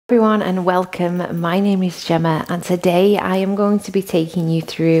Everyone and welcome. My name is Gemma and today I am going to be taking you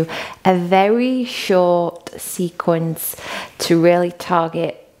through a very short sequence to really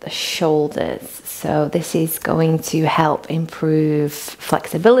target the shoulders. So this is going to help improve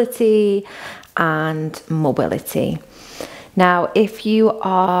flexibility and mobility. Now, if you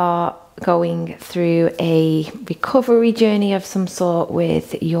are going through a recovery journey of some sort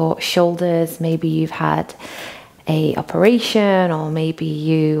with your shoulders, maybe you've had a operation, or maybe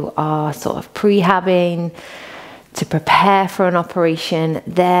you are sort of prehabbing to prepare for an operation,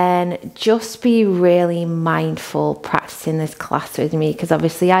 then just be really mindful practicing this class with me, because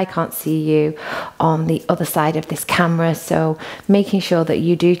obviously I can't see you on the other side of this camera. So making sure that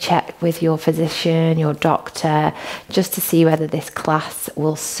you do check with your physician, your doctor, just to see whether this class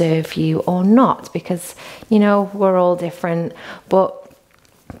will serve you or not, because you know we're all different, but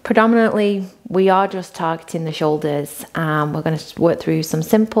predominantly we are just targeting the shoulders, and we're going to work through some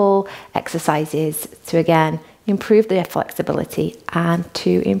simple exercises to again improve their flexibility and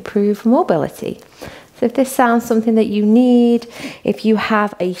to improve mobility. So if this sounds something that you need, if you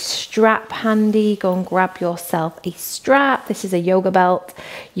have a strap handy, go and grab yourself a strap. This is a yoga belt.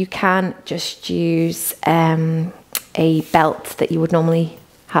 You can just use a belt that you would normally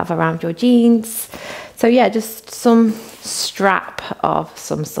have around your jeans. So yeah, just some strap of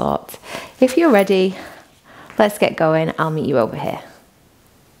some sort. If you're ready, let's get going. I'll meet you over here.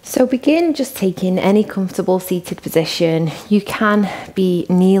 So begin just taking any comfortable seated position. You can be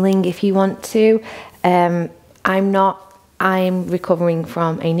kneeling if you want to. I'm recovering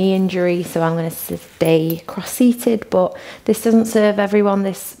from a knee injury, so I'm going to stay cross-seated, but this doesn't serve everyone,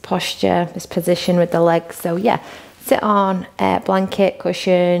 this posture, this position with the legs. So yeah, sit on a blanket,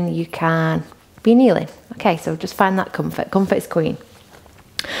 cushion, you can be kneeling. Okay, so just find that comfort. Comfort is queen.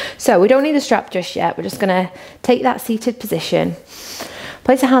 So we don't need a strap just yet. We're just going to take that seated position.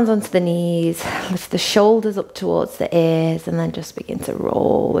 Place your hands onto the knees, lift the shoulders up towards the ears, and then just begin to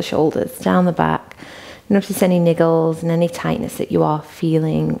roll the shoulders down the back. Notice any niggles and any tightness that you are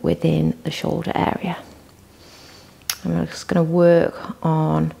feeling within the shoulder area. And we're just going to work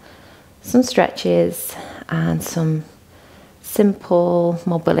on some stretches and some simple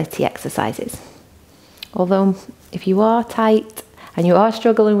mobility exercises. Although if you are tight and you are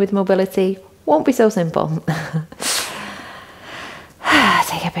struggling with mobility, won't be so simple.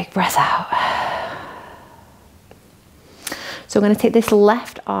 Take a big breath out. So I'm going to take this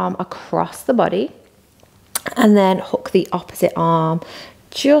left arm across the body and then hook the opposite arm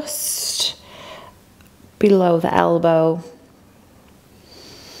just below the elbow.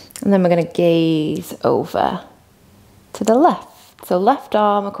 And then we're going to gaze over to the left. So left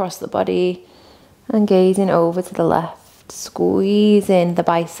arm across the body and gazing over to the left, squeezing the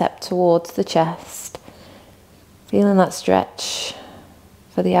bicep towards the chest, feeling that stretch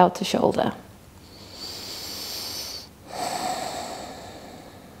for the outer shoulder.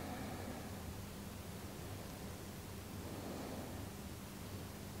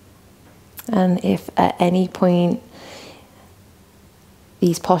 And if at any point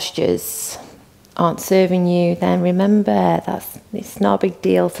these postures aren't serving you, then remember it's not a big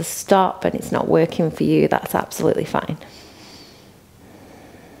deal to stop, and it's not working for you. That's absolutely fine.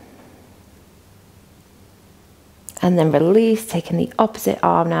 And then release, taking the opposite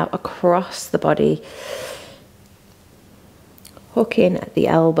arm now across the body, hooking at the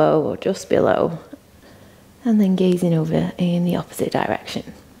elbow or just below, and then gazing over in the opposite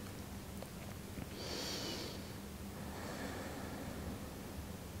direction.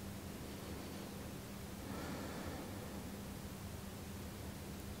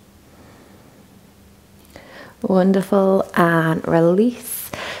 Wonderful, and release.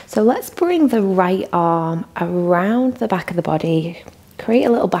 So let's bring the right arm around the back of the body, create a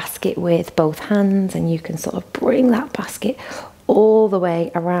little basket with both hands, and you can sort of bring that basket all the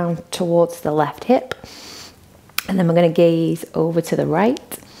way around towards the left hip. And then we're going to gaze over to the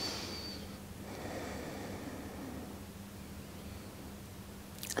right.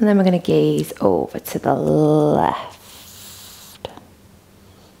 And then we're going to gaze over to the left.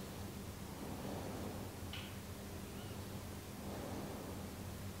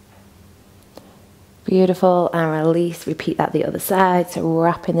 Beautiful, and release. Repeat that the other side. So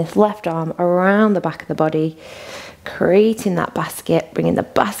wrapping this left arm around the back of the body, creating that basket, bringing the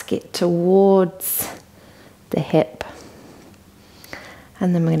basket towards the hip.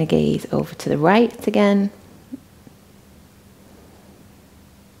 And then we're going to gaze over to the right again.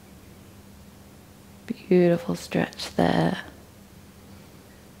 Beautiful stretch there.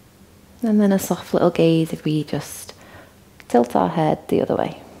 And then a soft little gaze if we just tilt our head the other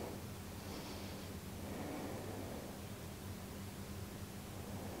way.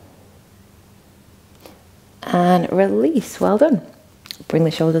 and release. Well done. Bring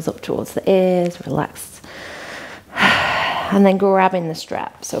the shoulders up towards the ears, relax. And then grabbing the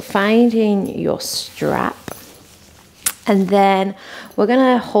strap. So finding your strap. And then we're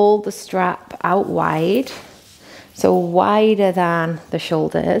gonna hold the strap out wide. So wider than the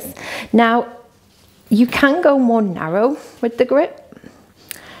shoulders. Now, you can go more narrow with the grip.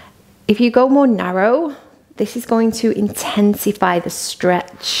 If you go more narrow, this is going to intensify the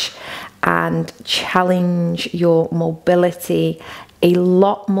stretch and challenge your mobility a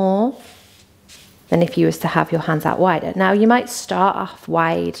lot more than if you was to have your hands out wider. Now, you might start off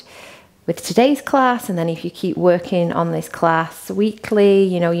wide with today's class, and then if you keep working on this class weekly,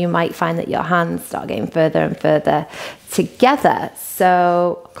 you know, you might find that your hands start getting further and further together.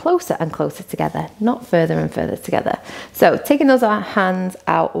 So closer and closer together, not further and further together. So taking those hands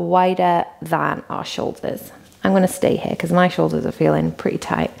out wider than our shoulders. I'm going to stay here because my shoulders are feeling pretty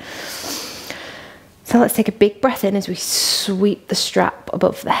tight. So let's take a big breath in as we sweep the strap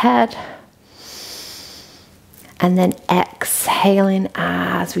above the head. And then exhaling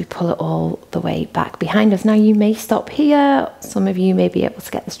as we pull it all the way back behind us. Now you may stop here. Some of you may be able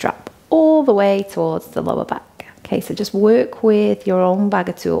to get the strap all the way towards the lower back. Okay, so just work with your own bag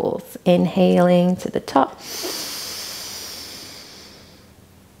of tools. Inhaling to the top.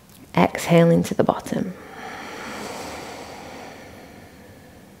 Exhaling to the bottom.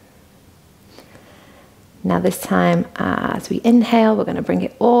 Now this time as we inhale, we're going to bring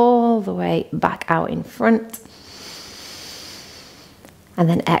it all the way back out in front. And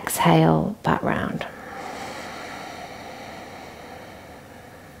then exhale back round.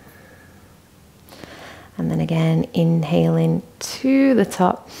 And then again, inhaling to the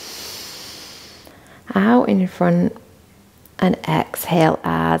top, out in front, and exhale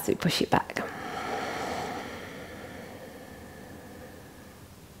as we push it back.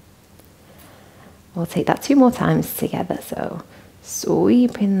 We'll take that 2 more times together. So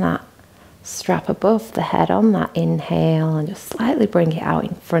sweeping that strap above the head on that inhale and just slightly bring it out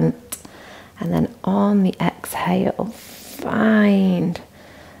in front. And then on the exhale, find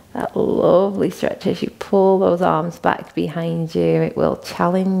that lovely stretch as you pull those arms back behind you. It will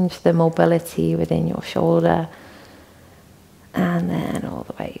challenge the mobility within your shoulder. And then all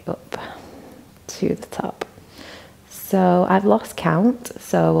the way up to the top. So I've lost count,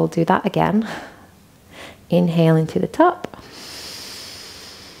 so we'll do that again. Inhaling to the top.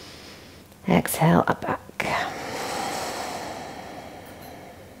 Exhale up back.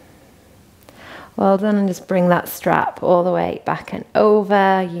 Well done, and just bring that strap all the way back and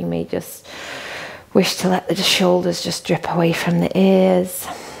over. You may just wish to let the shoulders just drip away from the ears.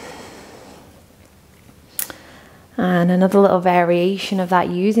 And another little variation of that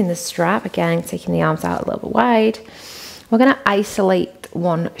using the strap, again taking the arms out a little bit wide. We're going to isolate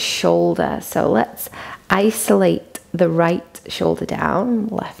one shoulder. So let's isolate the right shoulder down.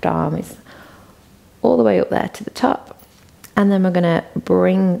 Left arm is all the way up there to the top. And then we're going to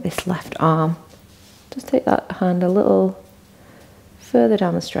bring this left arm, just take that hand a little further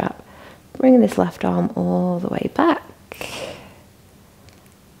down the strap, bringing this left arm all the way back.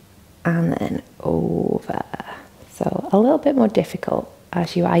 And then over. So a little bit more difficult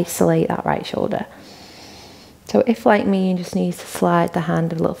as you isolate that right shoulder. So if, like me, you just need to slide the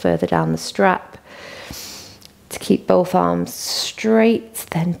hand a little further down the strap to keep both arms straight,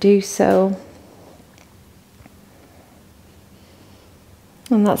 then do so.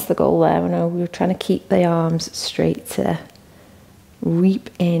 And that's the goal there. I know we're trying to keep the arms straight to reap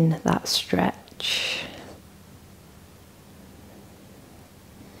in that stretch.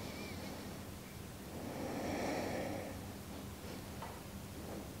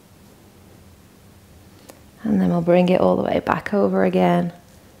 And then we'll bring it all the way back over again.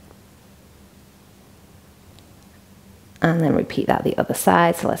 And then repeat that the other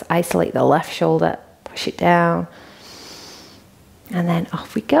side. So let's isolate the left shoulder, push it down. And then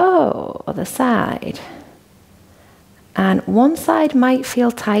off we go, other side. And one side might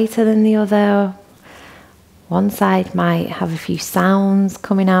feel tighter than the other. One side might have a few sounds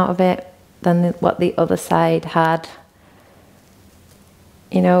coming out of it than what the other side had.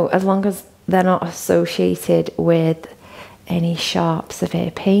 You know, as long as they're not associated with any sharp,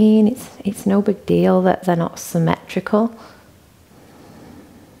 severe pain, it's no big deal that they're not symmetrical.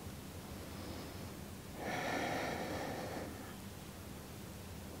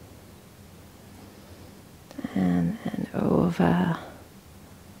 And then over.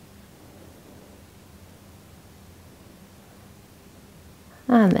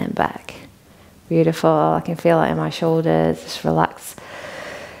 And then back. Beautiful. I can feel that in my shoulders. Just relax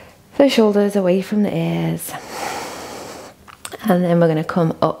the shoulders away from the ears. And then we're going to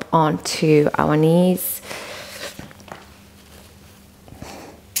come up onto our knees.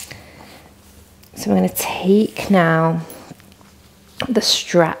 So I'm going to take now the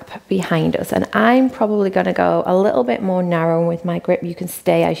strap behind us, and I'm probably going to go a little bit more narrow with my grip. You can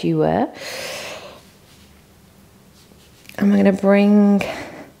stay as you were. I'm going to bring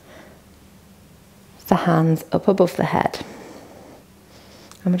the hands up above the head.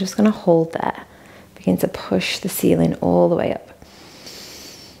 And we're just going to hold there. Begin to push the ceiling all the way up.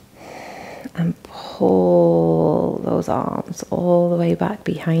 And pull those arms all the way back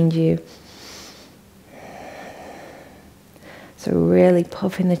behind you. So really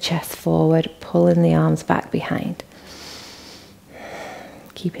puffing the chest forward, pulling the arms back behind.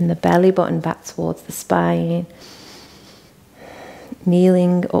 Keeping the belly button back towards the spine.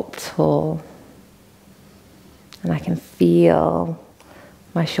 Kneeling up tall. And I can feel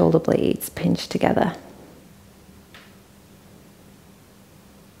my shoulder blades pinch together.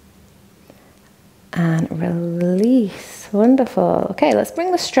 And release. Wonderful. Okay, let's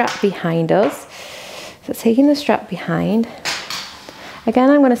bring the strap behind us. So taking the strap behind.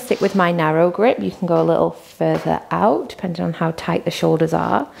 Again, I'm going to stick with my narrow grip. You can go a little further out, depending on how tight the shoulders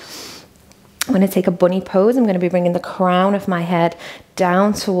are. I'm going to take a bunny pose. I'm going to be bringing the crown of my head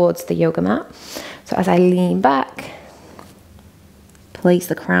down towards the yoga mat. So as I lean back, place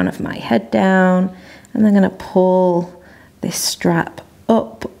the crown of my head down, and I'm going to pull this strap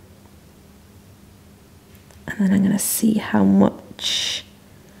up. And then I'm going to see how much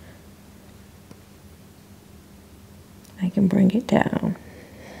I can bring it down.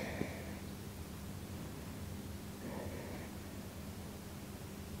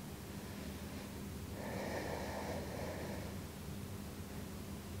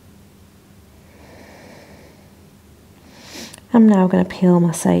 I'm now going to peel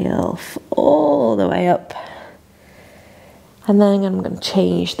myself all the way up, and then I'm going to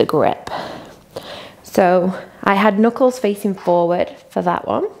change the grip. So I had knuckles facing forward for that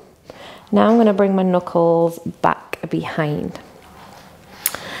one. Now I'm going to bring my knuckles back behind.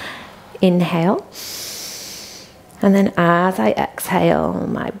 Inhale, and then as I exhale,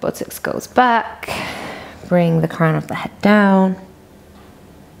 my buttocks goes back. Bring the crown of the head down.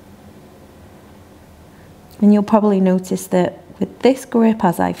 And you'll probably notice that with this grip,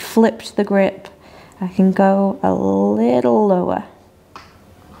 as I flipped the grip, I can go a little lower.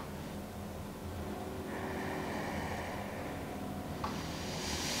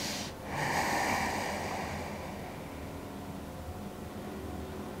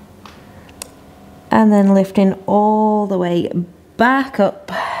 And then lifting all the way back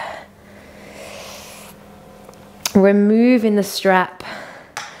up. Removing the strap.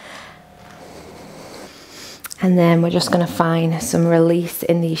 And then we're just going to find some release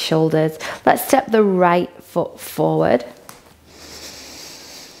in these shoulders. Let's step the right foot forward.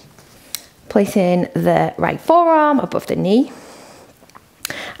 Placing the right forearm above the knee.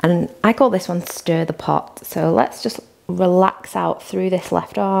 And I call this one stir the pot. So let's just relax out through this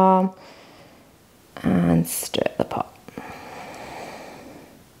left arm and stir the pot.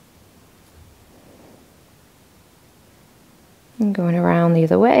 And going around the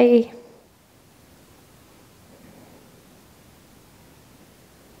other way.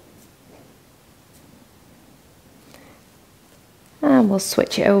 And we'll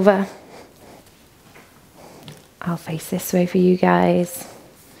switch it over. I'll face this way for you guys.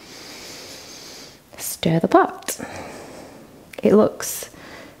 Stir the pot. It looks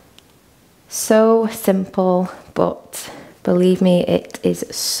so simple, but believe me, it is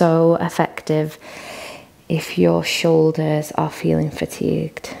so effective if your shoulders are feeling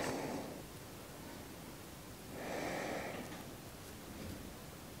fatigued.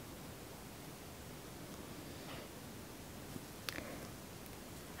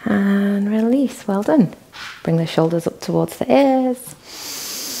 And release. Well done. Bring the shoulders up towards the ears.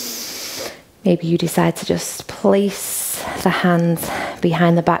 Maybe you decide to just place the hands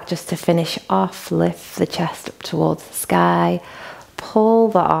behind the back just to finish off. Lift the chest up towards the sky. Pull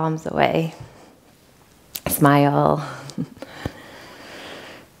the arms away. Smile.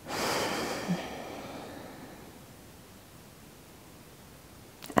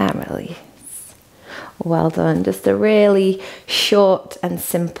 And release. Well done. Just a really short and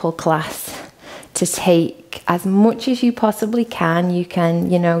simple class to take as much as you possibly can. You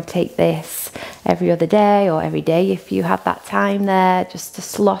can, you know, take this every other day or every day if you have that time there, just to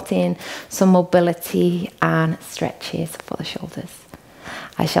slot in some mobility and stretches for the shoulders.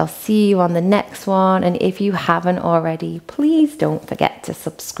 I shall see you on the next one, and if you haven't already, please don't forget to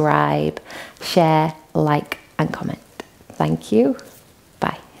subscribe, share, like and comment. Thank you.